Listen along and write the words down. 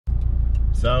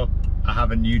So I have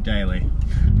a new daily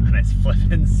and it's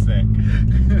flipping sick.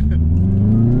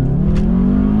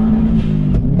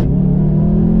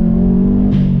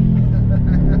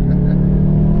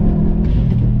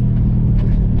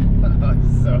 Oh,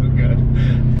 so good.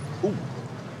 Ooh,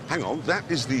 hang on, that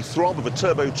is the throb of a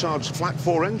turbocharged flat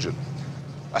 4 engine.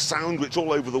 A sound which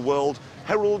all over the world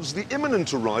heralds the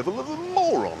imminent arrival of a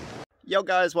moron. Yo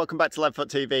guys, welcome back to LeadFoot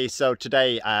TV. So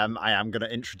today I am going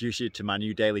to introduce you to my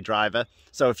new daily driver.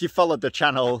 So if you followed the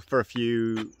channel for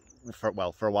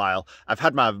a while, I've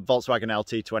had my Volkswagen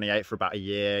LT28 for about a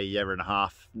year and a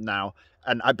half now.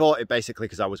 And I bought it basically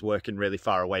because I was working really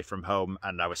far away from home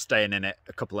and I was staying in it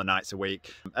a couple of nights a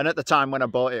week. And at the time when I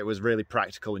bought it, it was really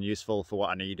practical and useful for what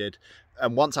I needed.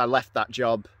 And once I left that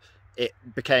job, it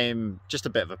became just a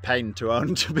bit of a pain to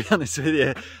own, to be honest with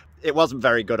you. It wasn't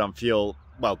very good on fuel.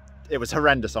 Well, it was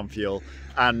horrendous on fuel,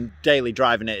 and daily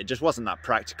driving it just wasn't that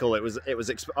practical. It was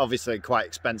obviously quite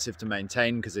expensive to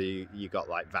maintain because you got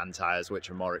like van tires, which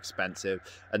are more expensive,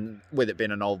 and with it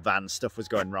being an old van, stuff was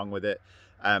going wrong with it.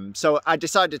 So I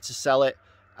decided to sell it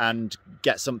and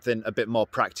get something a bit more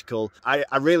practical. I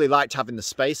really liked having the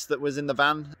space that was in the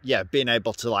van. Yeah, being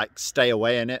able to like stay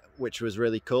away in it, which was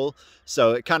really cool.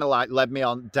 So it kind of like led me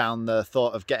on down the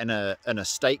thought of getting an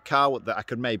estate car that I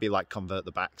could maybe like convert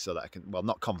the back so that I can, well,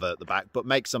 not convert the back, but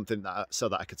make something so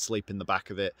that I could sleep in the back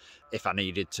of it if I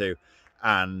needed to.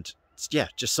 And yeah,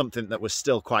 just something that was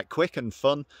still quite quick and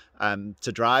fun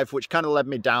to drive, which kind of led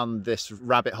me down this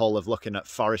rabbit hole of looking at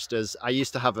Foresters. I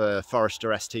used to have a Forester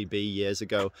STB years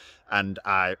ago and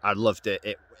I loved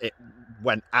it. It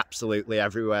went absolutely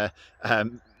everywhere.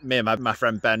 Me and my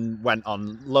friend Ben went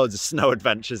on loads of snow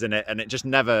adventures in it and it just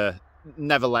never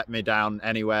let me down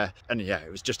anywhere. And yeah, it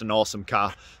was just an awesome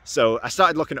car. So I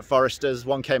started looking at Foresters.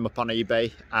 One came up on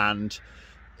eBay and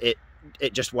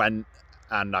it just went,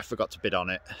 and I forgot to bid on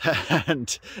it,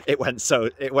 and it went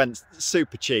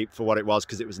super cheap for what it was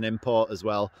because it was an import as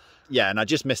well. Yeah, and I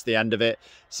just missed the end of it.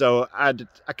 So I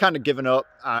kind of given up.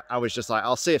 I was just like,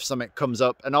 I'll see if something comes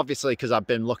up. And obviously, because I've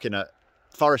been looking at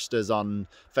Foresters on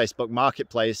Facebook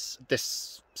Marketplace,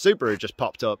 this Subaru just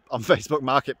popped up on Facebook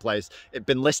Marketplace. It'd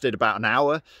been listed about an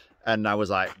hour, and I was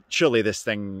like, surely this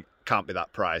thing can't be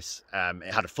that price.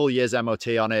 It had a full year's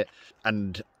MOT on it,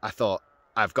 and I thought,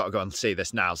 I've got to go and see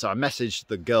this now. So I messaged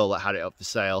the girl that had it up for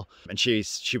sale and she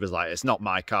was like, it's not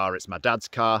my car, it's my dad's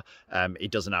car. He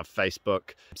doesn't have Facebook.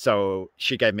 So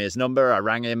she gave me his number. I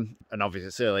rang him and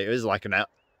obviously it was like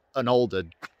an older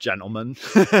gentleman.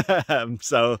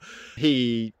 So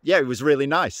he was really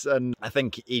nice. And I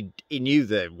think he knew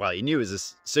he knew it was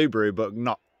a Subaru, but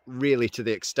not really to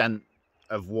the extent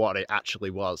of what it actually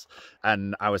was.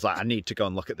 And I was like, I need to go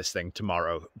and look at this thing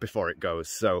tomorrow before it goes.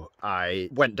 So I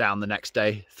went down the next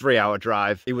day, 3-hour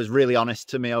drive. He was really honest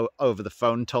to me over the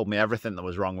phone, told me everything that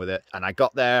was wrong with it. And I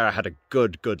got there, I had a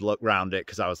good look round it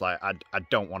because I was like, I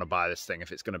don't want to buy this thing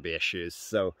if it's going to be issues.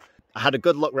 So I had a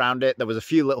good look round it. There was a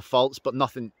few little faults, but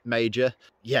nothing major.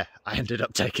 Yeah, I ended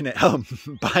up taking it home,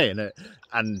 buying it,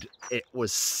 and it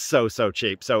was so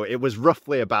cheap. So it was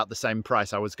roughly about the same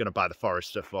price I was going to buy the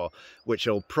Forester for, which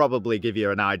will probably give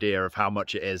you an idea of how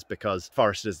much it is because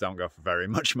Foresters don't go for very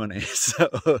much money.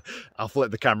 So I'll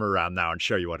flip the camera around now and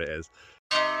show you what it is.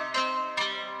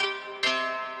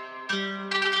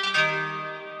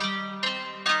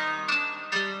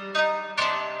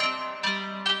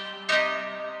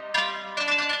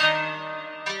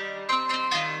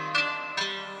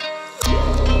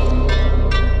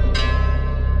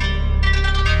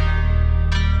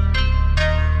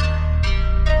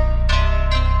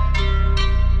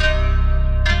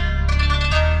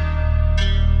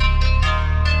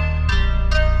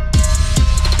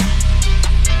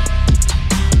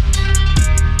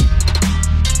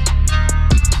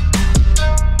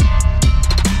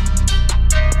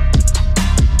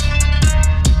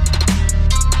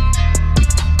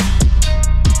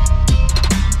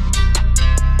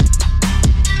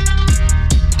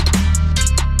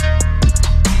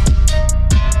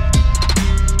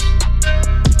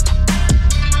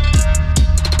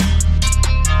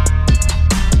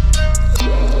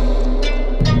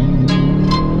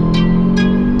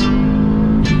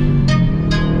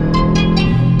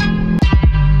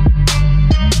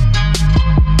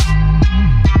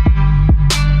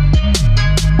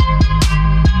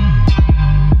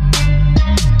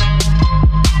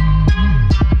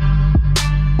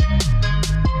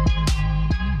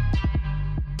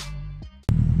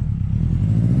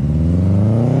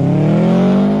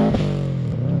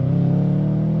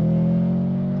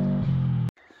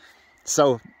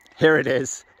 So here it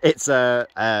is. It's a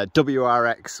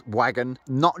WRX wagon,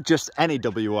 not just any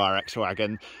WRX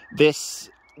wagon. This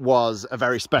was a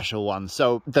very special one.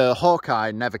 So the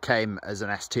Hawkeye never came as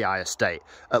an STI estate,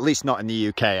 at least not in the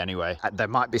UK anyway. There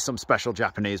might be some special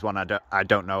Japanese one I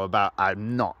don't know about.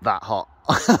 I'm not that hot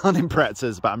on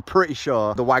Imprezas, but I'm pretty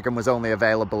sure the wagon was only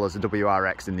available as a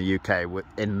WRX in the UK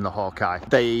in the Hawkeye.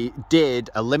 They did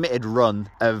a limited run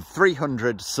of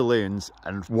 300 saloons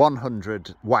and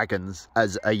 100 wagons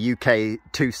as a UK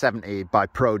 270 by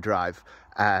ProDrive,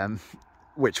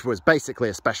 which was basically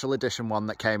a special edition one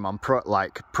that came on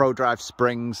ProDrive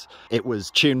springs. It was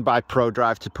tuned by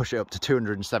ProDrive to push it up to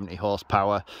 270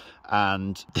 horsepower,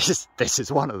 and this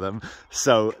is one of them.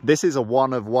 So this is a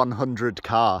 1 of 100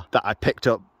 car that I picked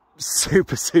up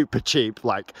super cheap,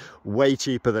 like way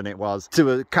cheaper than it was.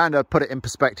 To kind of put it in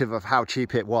perspective of how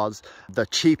cheap it was, the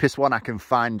cheapest one I can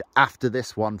find after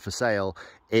this one for sale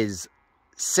is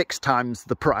 6 times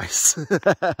the price.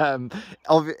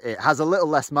 It has a little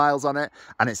less miles on it,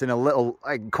 and it's in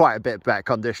quite a bit better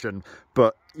condition,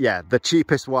 but yeah, the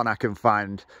cheapest one I can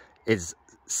find is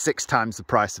 6 times the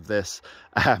price of this.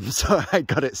 So I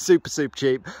got it super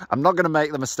cheap. I'm not going to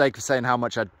make the mistake of saying how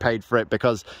much I'd paid for it,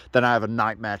 because then I have a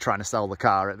nightmare trying to sell the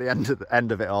car at the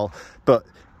end of it all. But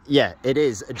yeah, it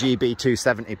is a GB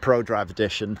 270 ProDrive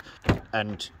edition,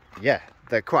 and yeah,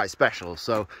 they're quite special.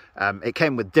 So it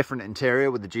came with different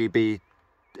interior with the GB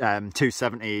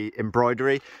 270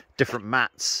 embroidery, different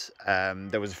mats.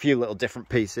 There was a few little different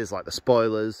pieces like the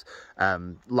spoilers.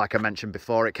 Like I mentioned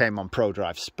before, it came on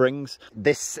ProDrive springs.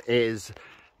 This is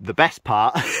the best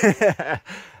part,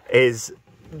 is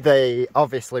they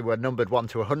obviously were numbered 1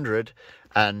 to 100,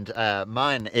 and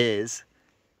mine is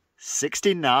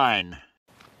 69.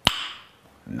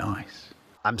 Nice.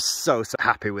 I'm so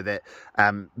happy with it.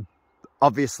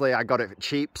 Obviously I got it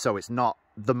cheap, so it's not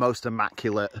the most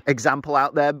immaculate example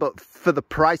out there, but for the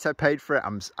price I paid for it,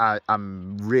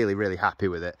 I'm really happy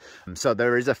with it. So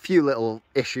there is a few little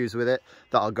issues with it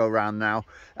that I'll go around now.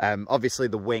 Obviously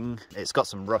the wing, it's got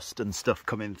some rust and stuff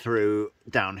coming through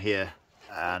down here,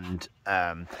 and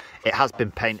it has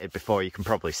been painted before. You can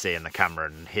probably see in the camera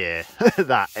and hear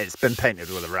that it's been painted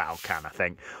with a rattle can, I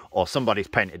think, or somebody's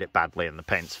painted it badly and the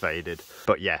paint's faded.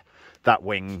 But yeah, that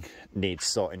wing needs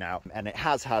sorting out, and it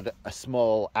has had a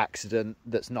small accident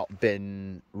that's not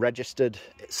been registered.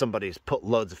 Somebody's put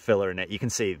loads of filler in it. You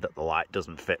can see that the light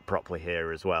doesn't fit properly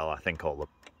here as well. I think all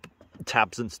the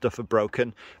tabs and stuff are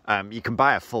broken. You can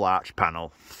buy a full arch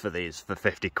panel for these for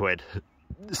 50 quid.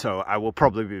 So I will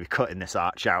probably be cutting this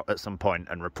arch out at some point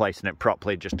and replacing it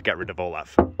properly, just to get rid of all that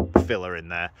filler in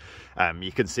there.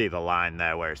 You can see the line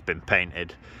there where it's been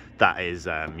painted. That is,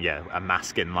 yeah, a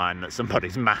masking line that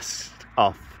somebody's masked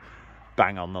off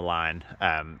bang on the line.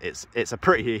 It's a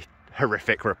pretty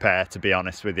horrific repair, to be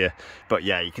honest with you. But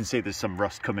yeah, you can see there's some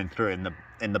rust coming through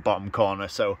in the bottom corner.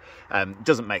 So it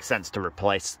doesn't make sense to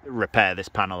repair this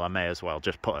panel. I may as well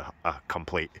just put a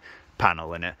complete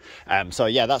panel in it. So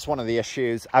yeah, that's one of the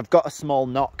issues. I've got a small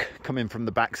knock coming from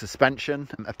the back suspension.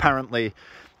 Apparently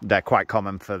they're quite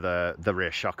common for the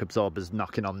rear shock absorbers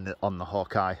knocking on the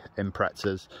Hawkeye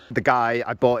Imprezas. The guy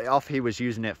I bought it off, he was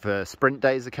using it for sprint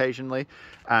days occasionally,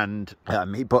 and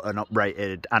he put an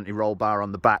uprated anti-roll bar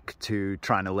on the back to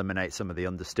try and eliminate some of the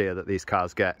understeer that these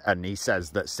cars get, and he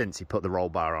says that since he put the roll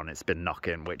bar on, it's been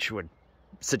knocking, which would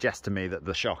suggest to me that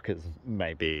the shock is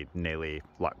maybe nearly,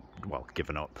 like, well,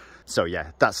 given up. So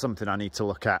yeah, that's something I need to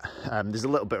look at. There's a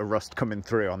little bit of rust coming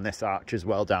through on this arch as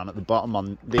well, down at the bottom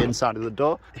on the inside of the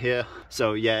door here.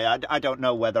 So yeah, I don't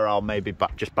know whether I'll maybe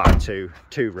just buy two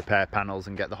repair panels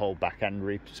and get the whole back end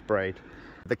resprayed.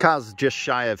 The car's just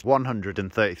shy of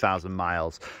 130,000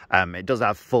 miles. It does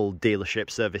have full dealership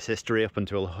service history up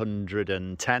until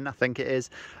 110, I think it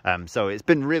is. So it's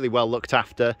been really well looked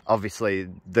after. Obviously,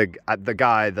 the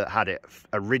guy that had it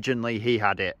originally, he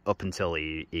had it up until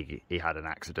he had an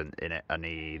accident in it,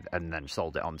 and then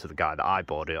sold it on to the guy that I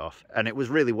bought it off. And it was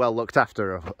really well looked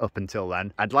after up until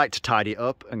then. I'd like to tidy it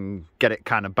up and get it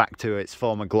kind of back to its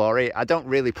former glory. I don't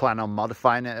really plan on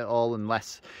modifying it at all,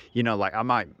 unless, you know, like I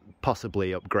might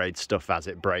possibly upgrade stuff as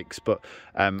it breaks, but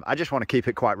I just want to keep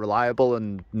it quite reliable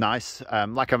and nice.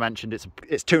 Like I mentioned,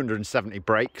 it's 270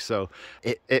 brakes, so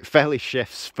it fairly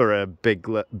shifts for a big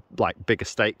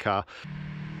estate car.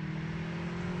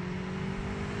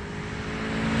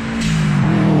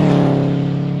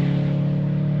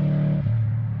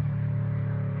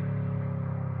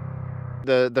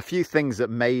 The few things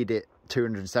that made it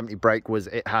 270 brake was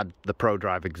it had the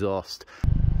ProDrive exhaust.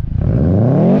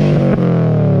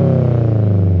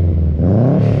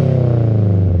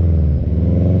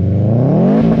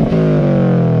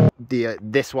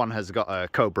 This one has got a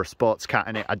Cobra Sports Cat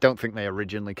in it. I don't think they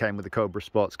originally came with the Cobra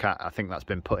Sports Cat. I think that's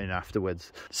been put in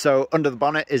afterwards. So under the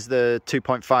bonnet is the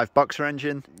 2.5 boxer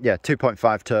engine. Yeah,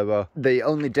 2.5 turbo. The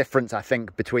only difference I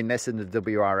think between this and the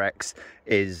WRX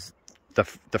is the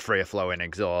freer flowing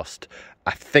exhaust.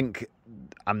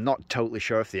 I'm not totally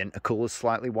sure if the intercooler is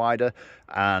slightly wider,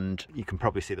 and you can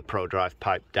probably see the ProDrive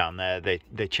pipe down there.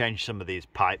 They changed some of these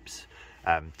pipes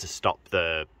to stop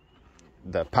the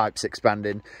pipes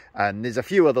expanding, and there's a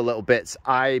few other little bits.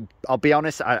 I'll be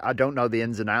honest, I don't know the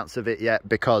ins and outs of it yet,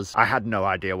 because I had no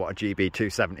idea what a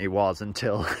GB270 was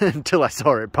until I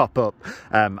saw it pop up.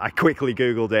 I quickly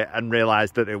googled it and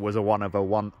realized that it was a one of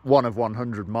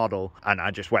 100 model, and I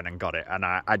just went and got it. And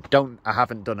I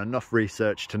haven't done enough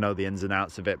research to know the ins and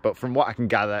outs of it, but from what I can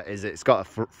gather is it's got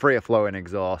a freer flowing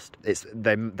exhaust.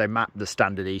 They map the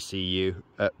standard ECU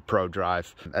at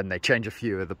ProDrive, and they change a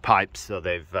few of the pipes, so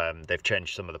they've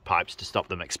changed some of the pipes to stop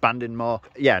them expanding more.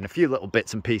 Yeah, and a few little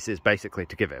bits and pieces basically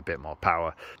to give it a bit more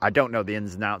power. I don't know the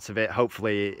ins and outs of it.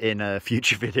 Hopefully in a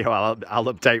future video I'll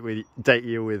update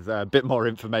you with a bit more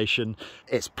information.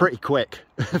 It's pretty quick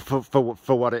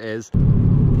for what it is.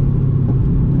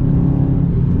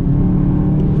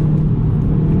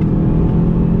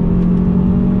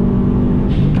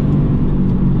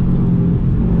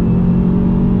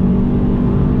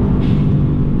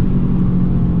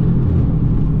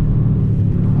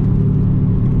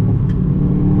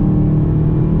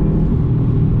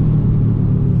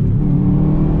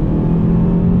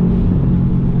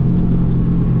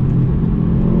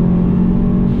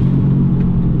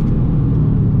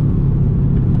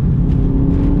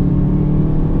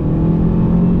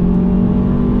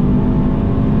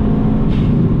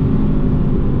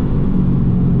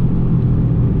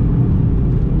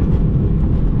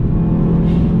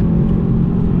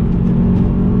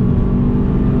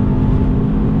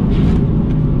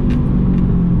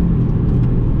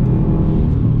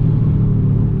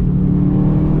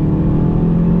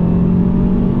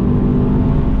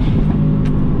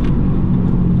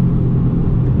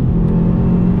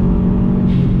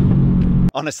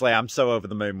 Honestly, I'm so over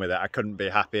the moon with it. I couldn't be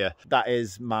happier. That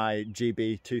is my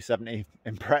GB270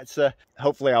 Impreza.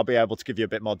 Hopefully I'll be able to give you a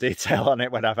bit more detail on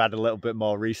it when I've had a little bit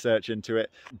more research into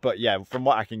it. But yeah, from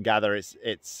what I can gather, it's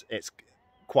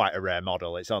quite a rare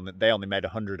model. They only made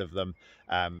 100 of them.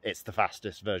 It's the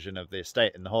fastest version of the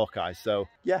estate in the Hawkeye. So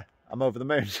yeah, I'm over the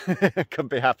moon. Couldn't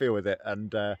be happier with it.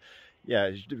 And yeah,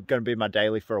 it's going to be my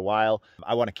daily for a while.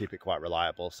 I want to keep it quite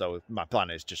reliable, so my plan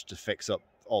is just to fix up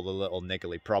all the little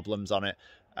niggly problems on it,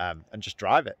 and just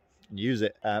drive it and use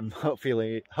it.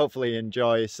 Hopefully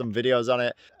enjoy some videos on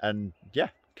it, and yeah,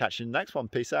 catch you in the next one.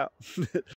 Peace out.